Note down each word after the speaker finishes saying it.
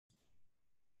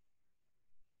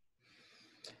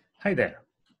Hi there.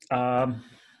 Um,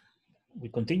 we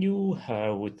continue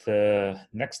with the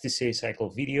next TCA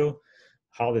cycle video,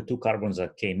 how the two carbons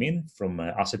that came in from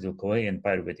acetyl-CoA and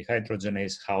pyruvate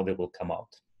dehydrogenase, how they will come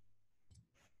out.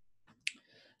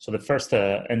 So the first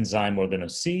enzyme we're going to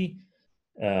see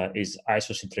is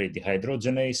isocitrate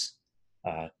dehydrogenase,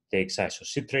 takes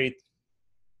isocitrate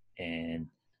and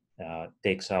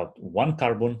takes out one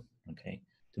carbon, okay,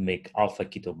 to make alpha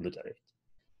ketoglutarate.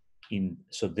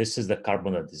 So this is the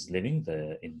carbon that is living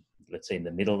let's say in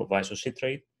the middle of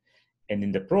isocitrate, and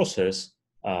in the process,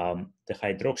 the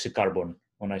hydroxycarbon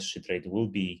on isocitrate will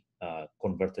be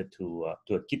converted to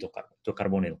a ketocarbon, to a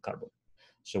carbonyl carbon.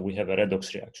 So we have a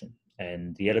redox reaction,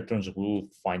 and the electrons will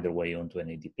find their way onto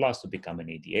NAD+ to become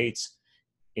NADH.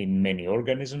 In many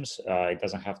organisms, it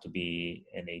doesn't have to be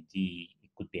NAD,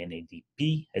 it could be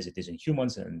NADP as it is in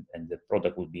humans, and the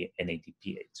product would be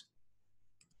NADPH.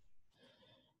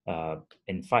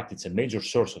 In fact, it's a major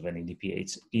source of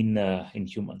NADPH in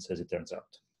humans, as it turns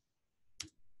out.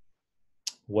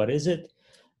 What is it?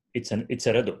 It's a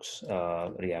redox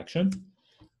reaction.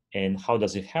 And how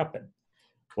does it happen?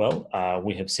 Well,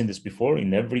 we have seen this before.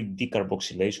 In every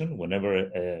decarboxylation, whenever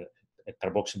a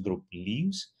carboxyl group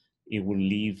leaves, it will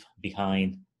leave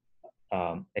behind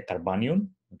a carbanion,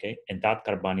 okay? And that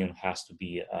carbanion has to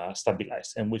be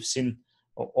stabilized. And we've seen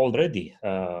already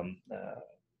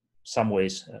some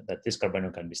ways that this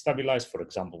carbanion can be stabilized, for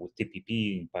example, with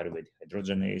TPP in pyruvate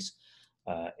dehydrogenase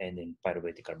and in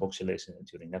pyruvate carboxylase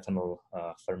during ethanol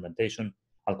fermentation,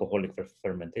 alcoholic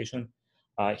fermentation.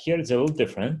 Here it's a little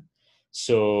different.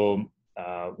 So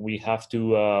we have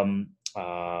to,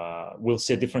 we'll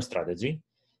see a different strategy.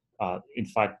 In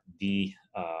fact, the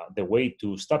way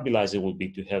to stabilize it will be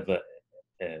to have a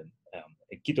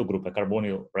keto group, a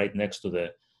carbonyl, right next to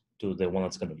the one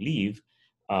that's going to leave.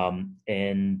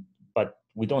 But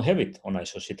we don't have it on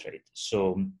isocitrate.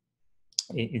 So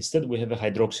instead we have a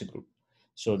hydroxy group.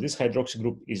 So this hydroxy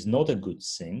group is not a good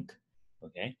sink,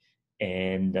 okay?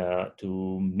 And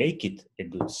to make it a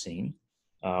good sink,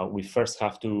 we first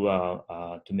have to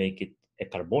make it a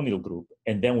carbonyl group,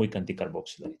 and then we can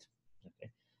decarboxylate,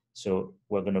 okay? So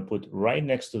we're gonna put right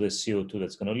next to the CO2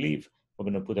 that's gonna leave, we're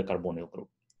gonna put a carbonyl group.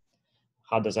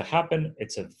 How does that happen?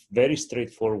 It's a very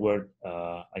straightforward,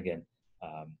 again,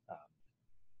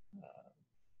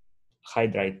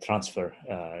 hydride transfer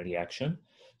reaction.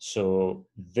 So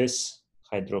this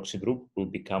hydroxy group will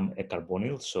become a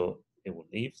carbonyl, so it will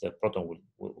leave, the proton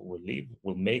will leave,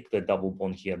 will make the double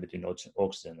bond here between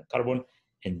oxygen and carbon,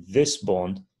 and this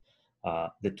bond,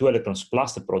 the two electrons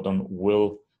plus the proton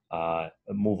will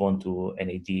move on to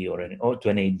NAD or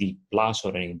to NAD plus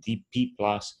or NADP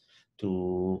plus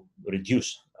to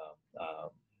reduce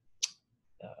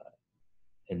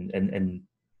and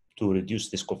to reduce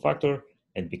this cofactor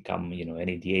and become,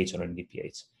 NADH or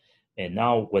NADPH. And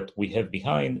now what we have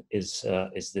behind is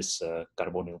this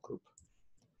carbonyl group.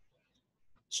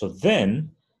 So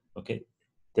then, okay,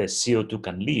 the CO2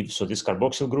 can leave. So this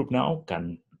carboxyl group now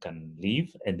can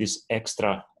leave, and these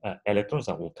extra electrons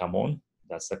that will come on,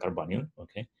 that's the carbanion,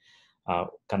 okay,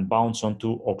 can bounce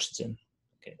onto oxygen.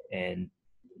 Okay, and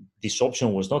this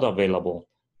option was not available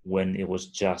when it was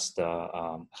just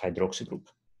hydroxy group.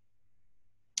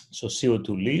 So CO2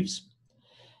 leaves,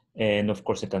 and of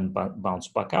course it can bounce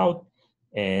back out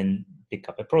and pick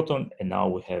up a proton, and now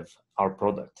we have our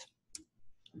product,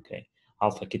 okay,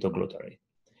 alpha ketoglutarate.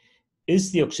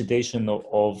 Is the oxidation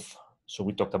so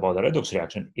we talked about the redox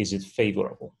reaction, is it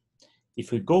favorable?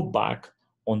 If we go back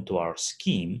onto our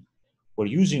scheme, we're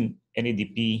using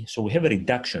NADP, so we have a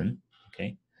reduction,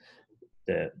 okay,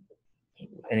 the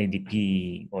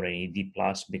NADP or NAD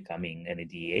plus becoming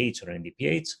NADH or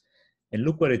NADPH, and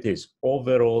look where it is.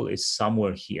 Overall is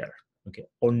somewhere here, okay?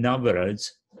 On average,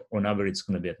 it's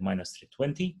going to be at minus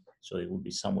 320, so it will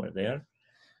be somewhere there.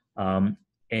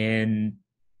 And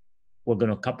we're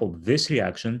going to couple this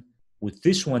reaction with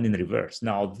this one in reverse.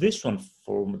 Now, this one,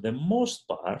 for the most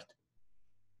part,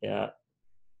 the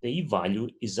E value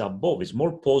is above, is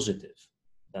more positive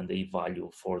than the E value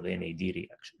for the NAD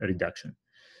reduction.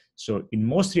 So in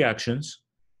most reactions,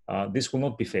 this will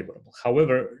not be favorable.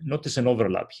 However, notice an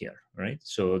overlap here, right?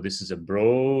 So this is a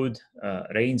broad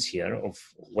range here of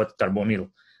what carbonyl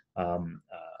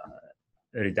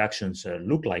reductions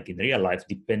look like in real life,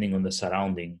 depending on the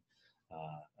surrounding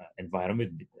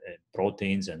environment,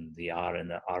 proteins and the R and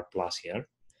the R plus here.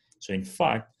 So in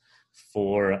fact,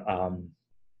 for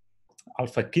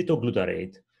alpha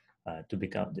ketoglutarate to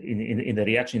become, in the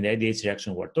reaction, in the IDH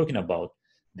reaction we're talking about,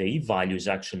 the E value is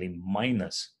actually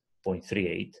minus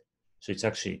 0.38. So it's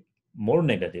actually more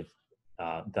negative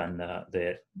than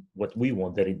what we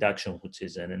want, the reduction, which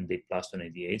is an ND plus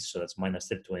 188, so that's minus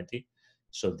 320.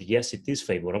 So yes, it is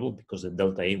favorable because the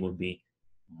delta A will be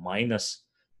minus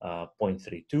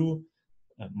 0.32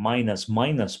 minus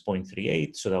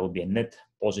 0.38, so that would be a net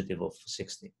positive of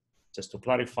 60. Just to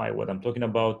clarify what I'm talking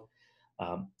about,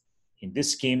 in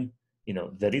this scheme,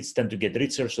 the reads tend to get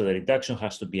richer, so the reduction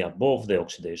has to be above the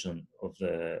oxidation of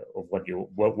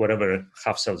whatever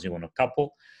half cells you want to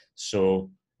couple. So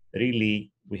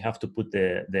really, we have to put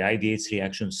the IDH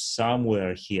reaction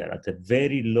somewhere here at the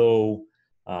very low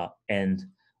end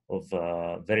of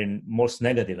very most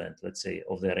negative end, let's say,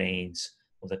 of the range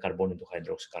of the carbonyl to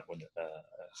hydroxycarbon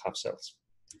half cells.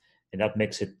 And that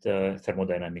makes it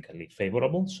thermodynamically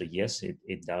favorable. So yes,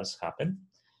 it does happen.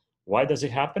 Why does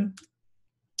it happen?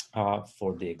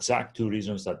 For the exact two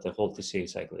reasons that the whole TCA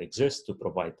cycle exists, to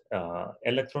provide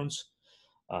electrons,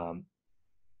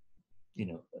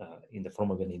 in the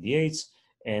form of NADH,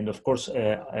 and of course,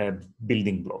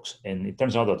 building blocks. And it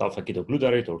turns out that alpha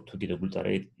ketoglutarate or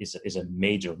 2-ketoglutarate is a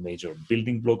major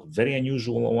building block, very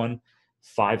unusual one,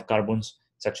 5 carbons.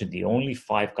 It's actually the only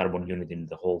 5-carbon unit in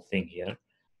the whole thing here.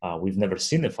 We've never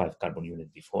seen a 5-carbon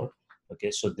unit before.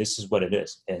 Okay, so this is what it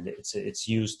is, and it's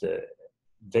used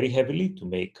very heavily to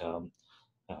make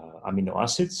amino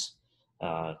acids,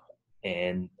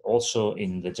 and also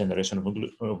in the generation of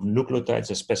nucleotides,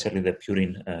 especially the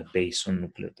purine base on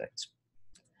nucleotides.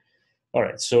 All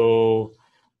right, so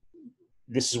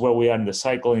this is where we are in the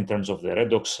cycle in terms of the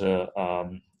redox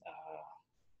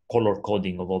color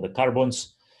coding of all the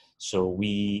carbons. So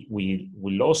we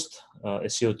lost a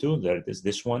CO2. There it is,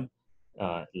 this one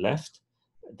left.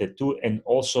 The two, and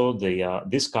also the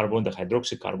this carbon, the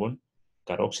hydroxycarbon,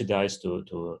 got oxidized to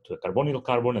a carbonyl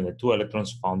carbon, and the 2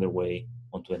 electrons found their way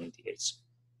onto an ATH.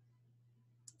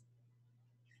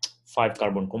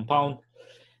 5-carbon compound.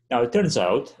 Now it turns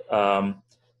out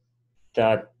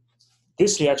that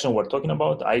this reaction we're talking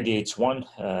about, IDH1,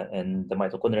 and the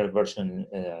mitochondrial version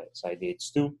is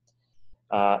IDH2,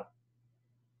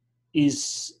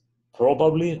 is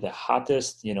probably the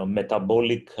hottest,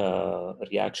 metabolic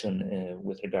reaction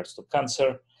with regards to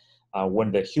cancer.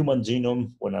 When the human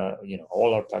genome, when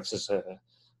all our taxes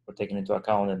were taken into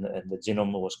account, and the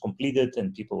genome was completed,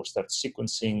 and people will start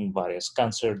sequencing various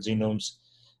cancer genomes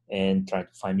and trying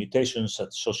to find mutations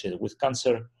associated with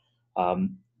cancer,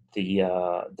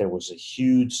 there was a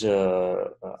huge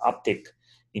uptick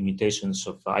in mutations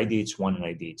of IDH1 and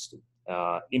IDH2,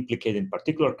 implicating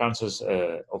particular cancers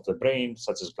of the brain,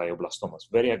 such as glioblastomas,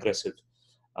 very aggressive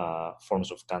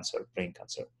forms of cancer, brain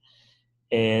cancer.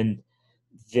 And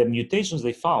the mutations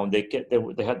they found, there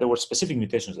were specific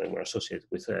mutations that were associated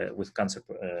with cancer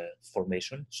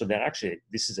formation. So they're actually,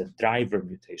 this is a driver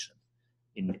mutation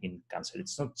in cancer.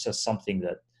 It's not just something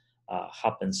that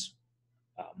happens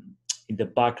in the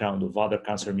background of other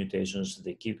cancer mutations.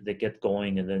 They get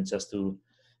going, and then just to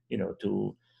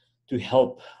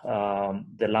help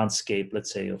the landscape,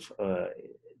 let's say, of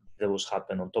those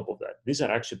happen on top of that. These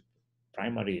are actually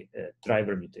primary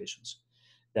driver mutations.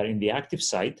 They're in the active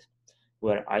site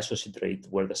where isocitrate,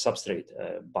 where the substrate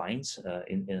binds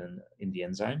in the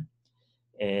enzyme,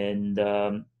 and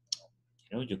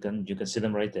you can see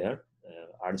them right there,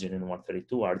 arginine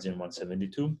 132, arginine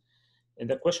 172. And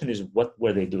the question is, what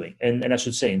were they doing? And I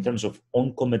should say, in terms of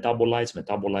oncometabolites,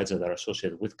 metabolites that are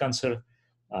associated with cancer,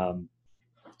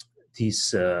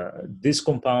 these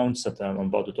compounds that I'm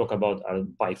about to talk about are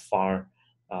by far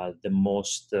the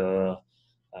most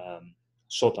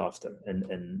sought after and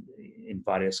in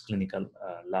various clinical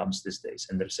labs these days,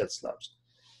 and research labs.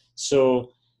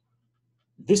 So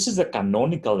this is a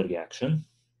canonical reaction.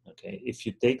 Okay, if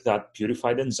you take that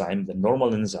purified enzyme, the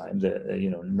normal enzyme, the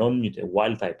non-mutated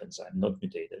wild type enzyme, not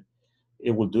mutated,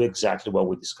 it will do exactly what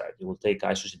we described. It will take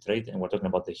isocitrate, and we're talking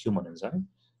about the human enzyme,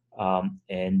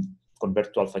 and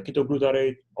convert to alpha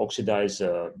ketoglutarate, oxidize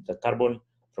the carbon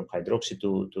from hydroxy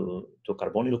to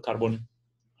carbonyl carbon.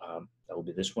 That will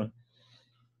be this one,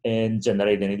 and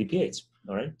generate an ADPH.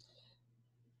 All right.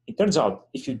 It turns out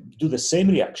if you do the same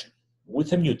reaction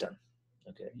with a mutant,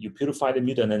 okay, you purify the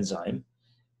mutant enzyme.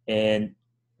 And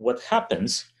what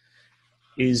happens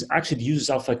is actually uses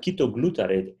alpha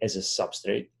ketoglutarate as a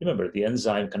substrate. Remember, the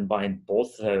enzyme can bind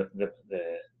both the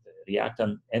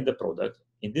reactant and the product.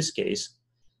 In this case,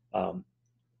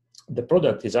 the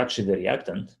product is actually the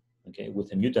reactant, okay,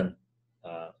 with a mutant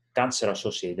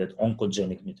cancer-associated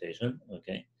oncogenic mutation.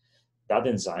 Okay, that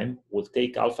enzyme will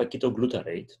take alpha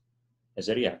ketoglutarate as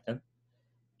a reactant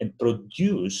and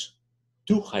produce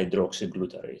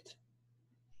 2-hydroxyglutarate.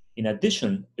 In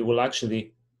addition, it will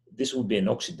actually, this will be an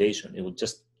oxidation. It will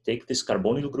just take this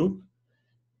carbonyl group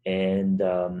and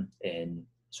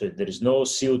So there is no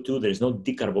CO2, there is no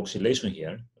decarboxylation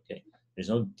here, okay? There's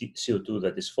no CO2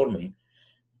 that is forming.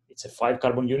 It's a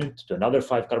 5-carbon unit to another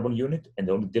 5-carbon unit, and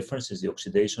the only difference is the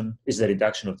oxidation, is the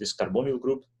reduction of this carbonyl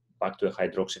group back to a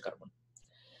hydroxycarbon.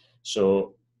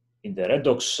 So in the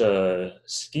redox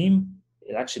scheme,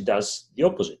 it actually does the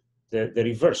opposite, the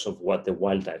reverse of what the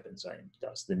wild-type enzyme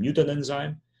does. The mutant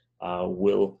enzyme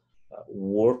will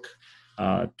work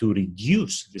to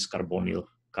reduce this carbon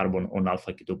on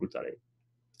alpha-ketoglutarate.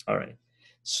 All right,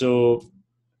 so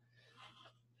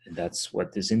that's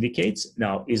what this indicates.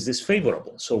 Now, is this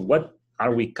favorable? So what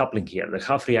are we coupling here? The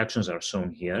half reactions are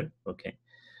shown here, okay?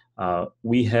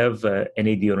 We have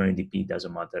NAD or NADP,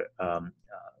 doesn't matter.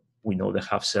 We know the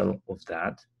half cell of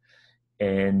that.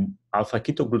 And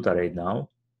alpha-ketoglutarate now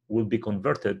will be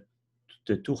converted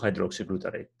to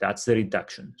 2-hydroxyglutarate. That's the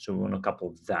reduction. So we want to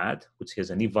couple that, which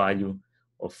has an E value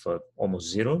of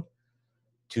almost 0,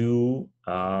 to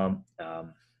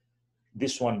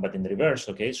this one, but in reverse,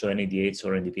 okay? So NADH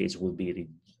or NADPH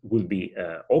will be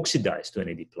oxidized to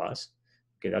NAD+.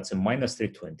 Okay, that's a minus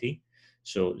 320.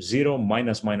 So 0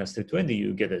 minus 320,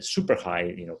 you get a super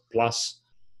high, plus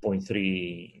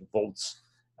 0.3 volts.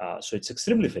 So it's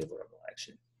extremely favorable,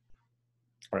 actually.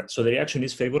 All right, so the reaction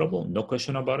is favorable, no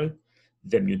question about it.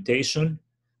 The mutation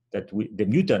the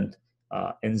mutant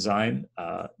enzyme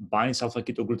binds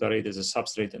alpha-ketoglutarate as a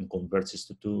substrate and converts it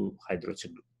to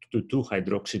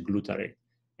 2-hydroxyglutarate.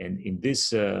 And in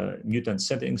these mutant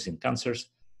settings in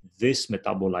cancers, this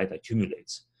metabolite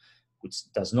accumulates,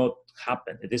 which does not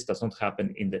happen. This does not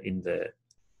happen in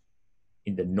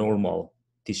the normal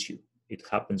tissue. It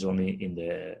happens only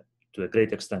to a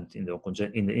great extent in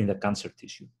the cancer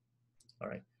tissue. All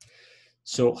right.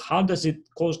 So how does it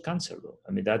cause cancer, though?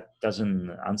 I mean, that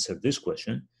doesn't answer this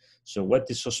question. So what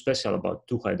is so special about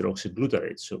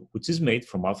 2-hydroxyglutarate, which is made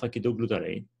from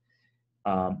alpha-ketoglutarate?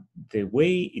 The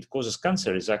way it causes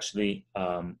cancer is actually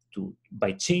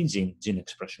by changing gene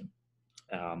expression.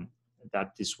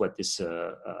 That is what this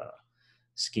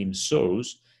scheme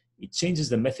shows. It changes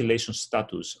the methylation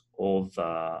status of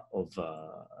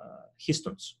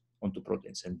histones onto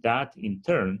proteins, and that in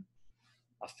turn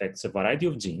affects a variety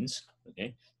of genes,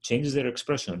 okay, changes their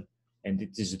expression, and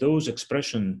it is those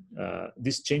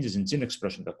these changes in gene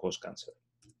expression that cause cancer.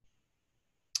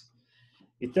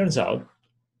 It turns out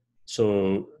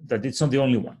that it's not the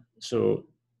only one. So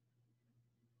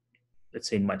let's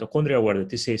say in mitochondria where the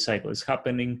TCA cycle is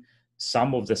happening,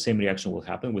 some of the same reaction will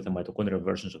happen with the mitochondrial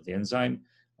versions of the enzyme,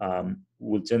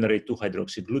 will generate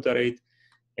 2-hydroxyglutarate,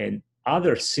 and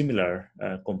other similar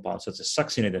compounds such as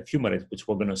succinate and fumarate, which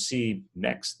we're going to see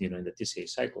next, in the TCA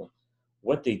cycle.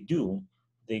 What they do,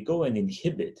 they go and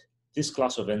inhibit this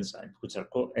class of enzymes, which are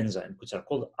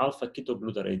called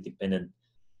alpha-ketoglutarate dependent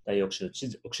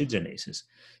dioxygenases.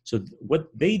 So what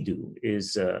they do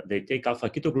is they take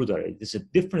alpha-ketoglutarate. There's a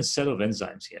different set of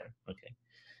enzymes here, okay,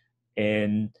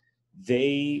 and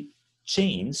they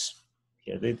change.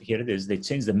 Here it is. They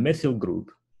change the methyl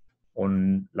group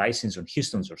on lysines, on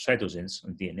histones, or cytosines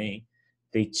on DNA.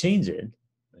 They change it,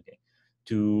 okay,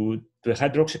 to a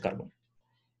hydroxycarbon,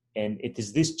 and it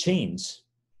is this change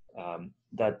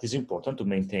that is important to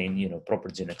maintain, proper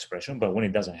gene expression. But when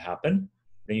it doesn't happen,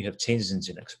 then you have changes in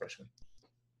gene expression.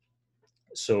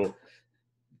 So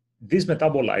these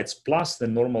metabolites plus the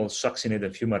normal succinate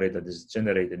and fumarate that is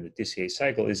generated in the TCA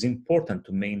cycle is important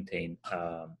to maintain.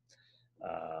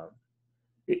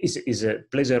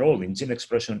 Plays a role in gene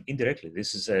expression indirectly.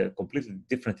 This is a completely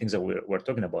different things that we're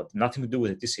talking about. Nothing to do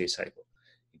with the TCA cycle.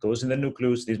 It goes in the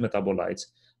nucleus. These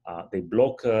metabolites they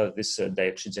block this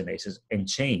dioxygenases and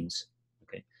change,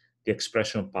 okay, the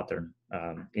expression pattern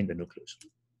in the nucleus.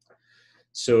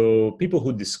 So people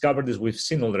who discovered this, we've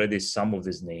seen already some of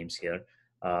these names here.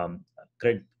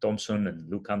 Craig Thompson and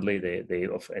Luke Handley,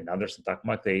 and others in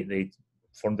TACMAC, they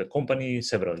formed a company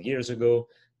several years ago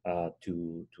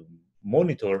to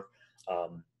monitor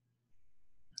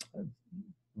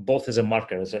both as a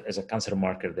marker, as a cancer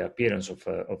marker, the appearance of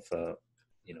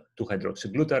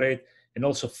 2-hydroxyglutarate, and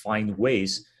also find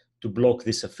ways to block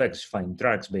these effects, find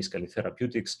drugs, basically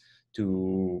therapeutics,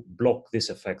 to block these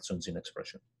effects on gene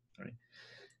expression. Right?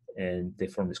 And they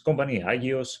formed this company,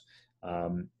 Agios,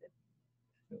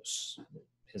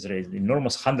 has raised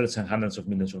enormous hundreds and hundreds of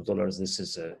millions of dollars. This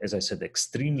is, as I said, this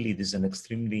is an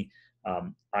extremely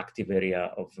active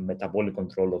area of metabolic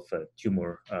control of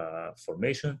tumor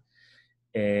formation.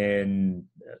 And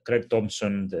Craig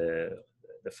Thompson, the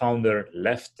founder,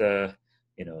 left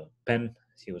Penn.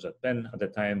 He was at Penn at the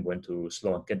time, went to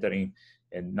Sloan Kettering,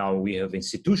 and now we have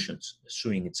institutions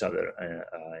suing each other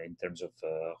in terms of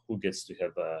who gets to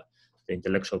have the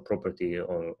intellectual property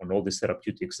on all these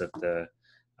therapeutics that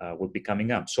will be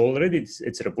coming up. So already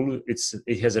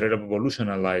it has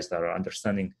revolutionized our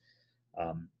understanding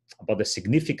about the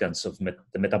significance of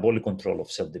the metabolic control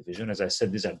of cell division. As I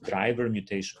said, these are driver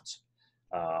mutations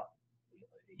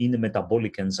in the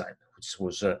metabolic enzyme, which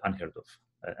was unheard of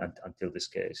until these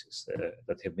cases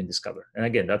that have been discovered. And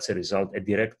again, that's a result, a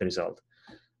direct result,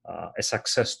 a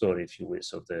success story, if you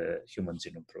wish, of the Human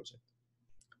Genome Project.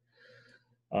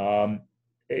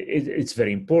 It's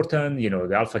very important,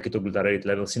 the alpha-ketoglutarate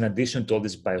levels, in addition to all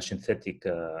this biosynthetic,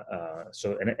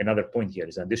 so another point here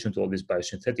is, in addition to all these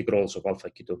biosynthetic roles of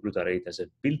alpha-ketoglutarate as a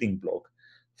building block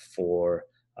for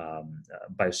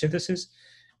biosynthesis,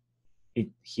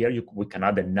 we can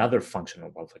add another function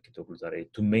of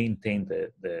alpha-ketoglutarate to maintain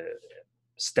the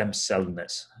stem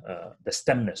cellness, the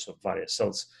stemness of various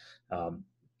cells,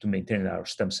 to maintain our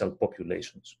stem cell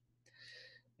populations.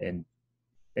 And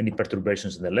any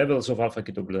perturbations in the levels of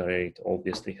alpha-ketoglutarate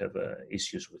obviously have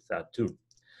issues with that too.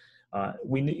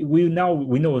 We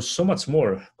know so much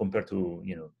more compared to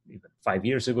even 5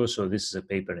 years ago. So this is a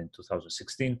paper in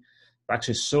 2016. We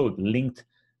actually showed linked,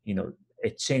 a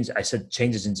change. I said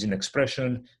changes in gene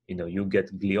expression. You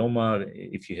get glioma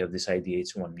if you have these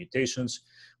IDH1 mutations.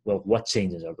 Well, what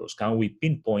changes are those? Can we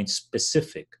pinpoint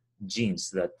specific genes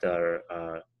that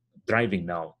are driving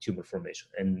now tumor formation?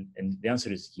 And the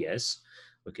answer is yes.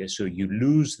 Okay, so you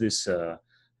lose this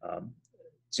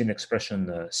gene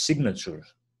expression signature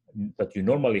that you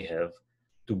normally have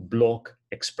to block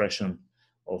expression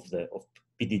of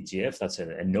PDGF. That's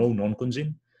a known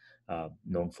oncogene,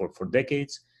 known for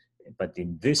decades. But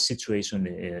in this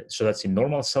situation, so that's in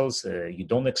normal cells, you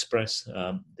don't express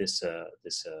this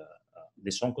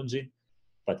oncogene.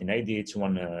 But in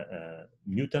IDH1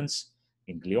 mutants,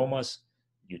 in gliomas,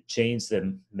 you change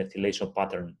the methylation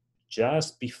pattern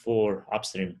just before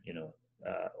upstream,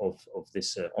 of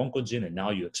this oncogene, and now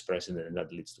you express it, and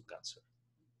that leads to cancer.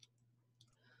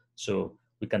 So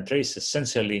we can trace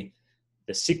essentially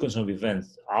the sequence of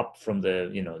events up from the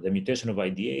mutation of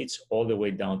IDH all the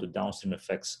way down to downstream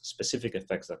effects, specific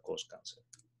effects that cause cancer,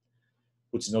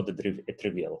 which is not a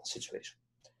trivial situation.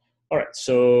 All right,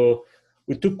 so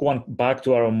we took one back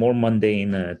to our more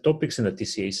mundane topics in the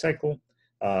TCA cycle.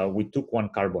 We took one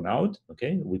carbon out,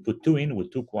 okay? We put 2 in, we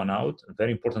took 1 out. A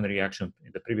very important reaction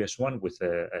in the previous one with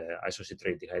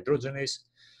isocitrate dehydrogenase.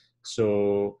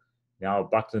 So now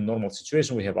back to the normal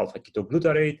situation, we have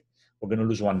alpha-ketoglutarate. We're gonna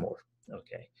lose 1 more,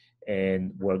 okay?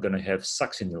 And we're gonna have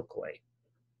succinyl-CoA.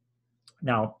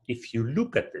 Now, if you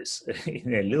look at this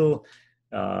in a little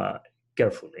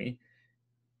carefully,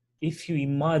 if you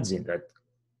imagine that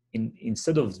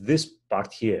instead of this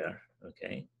part here,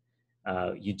 okay,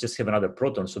 you just have another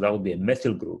proton, so that would be a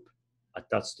methyl group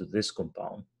attached to this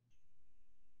compound.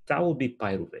 That would be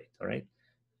pyruvate, all right?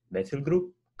 Methyl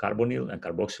group, carbonyl, and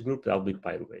carboxyl group, that would be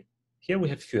pyruvate. Here we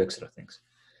have a few extra things.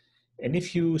 And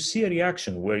if you see a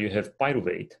reaction where you have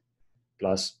pyruvate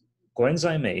plus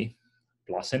coenzyme A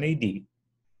plus NAD,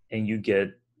 and you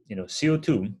get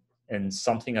CO2 and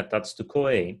something attached to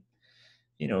CoA,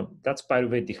 that's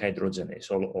pyruvate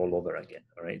dehydrogenase all over again,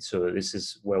 all right? So this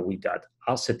is where we got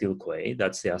acetyl-CoA,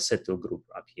 that's the acetyl group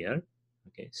up here,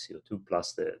 okay? CO2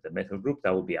 plus the methyl group,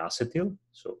 that would be acetyl,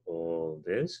 so all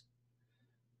this,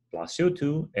 plus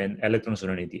CO2 and electrons on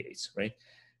NADH, right?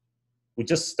 We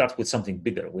just start with something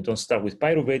bigger. We don't start with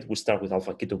pyruvate, we start with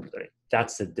alpha-ketoglutarate.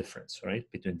 That's the difference, right?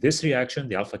 Between this reaction,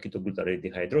 the alpha-ketoglutarate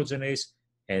dehydrogenase,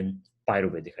 and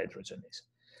pyruvate dehydrogenase.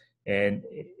 And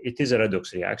it is a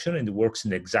redox reaction, and it works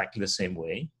in exactly the same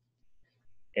way.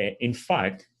 In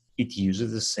fact, it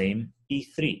uses the same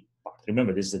E3 part.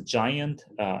 Remember, this is a giant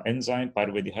enzyme,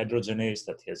 pyruvate dehydrogenase,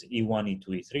 that has E1, E2,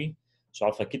 E3. So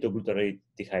alpha-ketoglutarate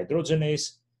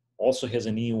dehydrogenase also has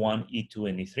an E1, E2,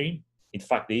 and E3. In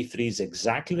fact, the E3 is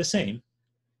exactly the same.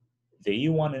 The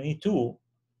E1 and E2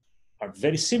 are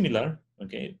very similar,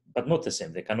 okay, but not the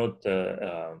same. They cannot,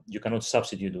 you cannot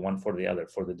substitute one for the other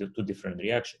for the 2 different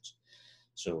reactions.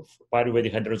 So for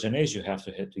pyruvate dehydrogenase, you have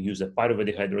to use the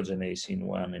pyruvate dehydrogenase in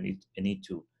 1 and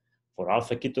E2. For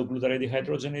alpha-ketoglutarate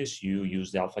dehydrogenase, you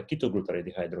use the alpha-ketoglutarate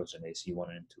dehydrogenase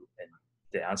E1 and 2. And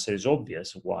the answer is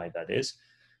obvious why that is,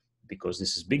 because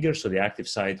this is bigger, so the active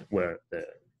site where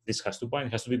this has to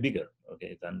bind has to be bigger,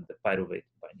 okay, than the pyruvate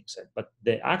binding site. But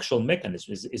the actual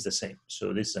mechanism is the same.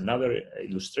 So this is another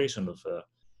illustration of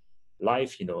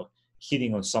life,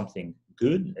 hitting on something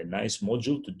good, a nice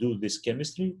module to do this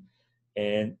chemistry,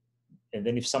 and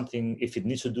then if it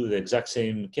needs to do the exact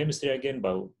same chemistry again,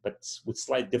 but with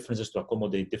slight differences to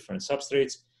accommodate different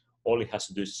substrates, all it has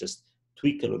to do is just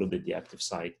tweak a little bit the active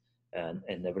site,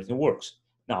 and everything works.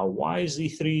 Now, why is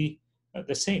E3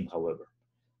 the same, however?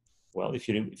 Well, if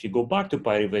you go back to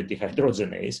pyruvate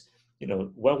dehydrogenase,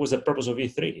 what was the purpose of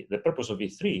E3? The purpose of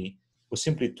E3 was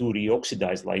simply to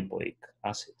reoxidize lipoic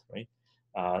acid, right?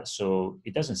 So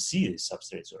it doesn't see these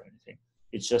substrates or anything.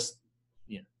 It just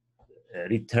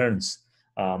returns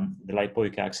the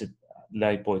lipoic acid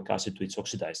to its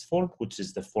oxidized form, which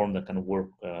is the form that can work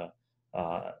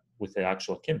with the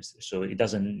actual chemistry. So it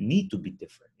doesn't need to be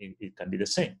different. It can be the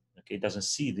same. Okay, it doesn't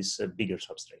see this bigger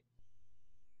substrate.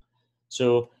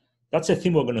 So that's a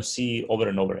theme we're going to see over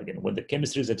and over again. When the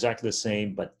chemistry is exactly the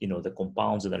same, but the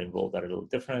compounds that are involved are a little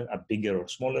different, are bigger or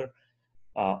smaller,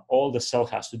 all the cell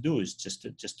has to do is just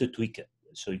to tweak it.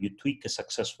 So you tweak a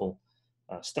successful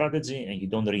strategy, and you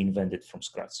don't reinvent it from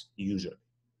scratch, usually.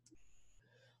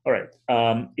 All right.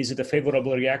 Is it a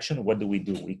favorable reaction? What do?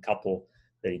 We couple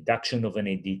the reduction of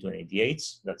NAD to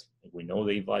NADH. We know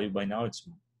the value by now. It's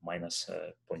minus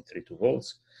 0.32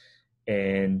 volts.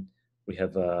 And we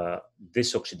have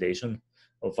this oxidation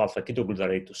of alpha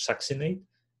ketoglutarate to succinate,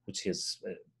 which is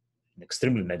an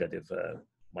extremely negative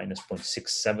minus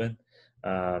 0.67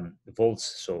 volts.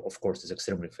 So of course it's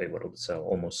extremely favorable. It's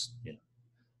almost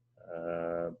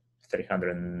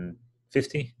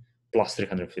 350 plus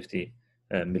 350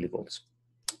 millivolts.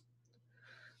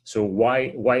 So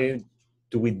why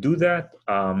do we do that?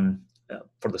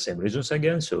 For the same reasons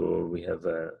again. So we have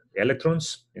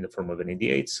electrons in the form of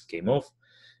NADH came off,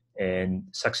 and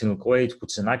succinyl-CoA,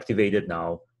 which is an activated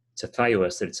now, it's a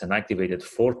thioester, it's an activated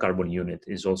 4-carbon unit,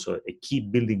 is also a key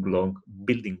building block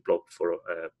for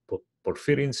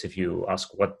porphyrins. If you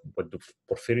ask what do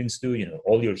porphyrins do,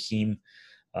 all your heme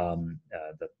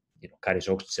that carries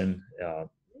oxygen,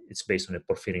 it's based on a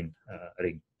porphyrin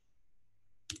ring.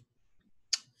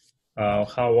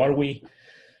 How are we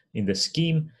in the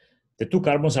scheme? The 2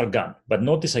 carbons are gone, but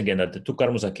notice again that the 2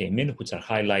 carbons that came in, which are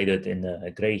highlighted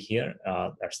in gray here,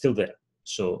 are still there.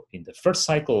 So in the first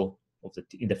cycle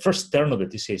in the first turn of the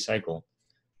TCA cycle,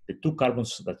 the 2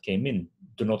 carbons that came in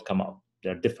do not come out. They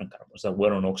are different carbons that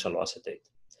were on oxaloacetate.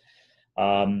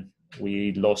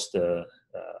 We lost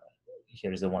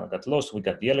here is the one that got lost. We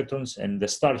got the electrons, and the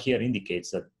star here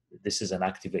indicates that this is an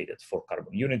activated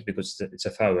 4-carbon unit because it's a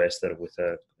thioester with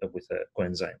a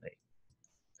coenzyme A.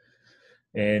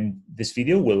 And this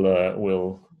video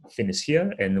will finish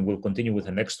here, and we'll continue with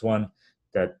the next one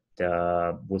that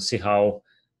we'll see how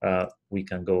we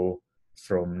can go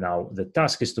from now. The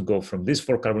task is to go from this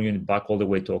 4-carbon unit back all the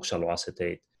way to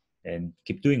oxaloacetate and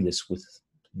keep doing this with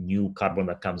new carbon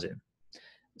that comes in.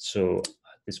 So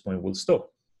at this point, we'll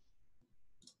stop.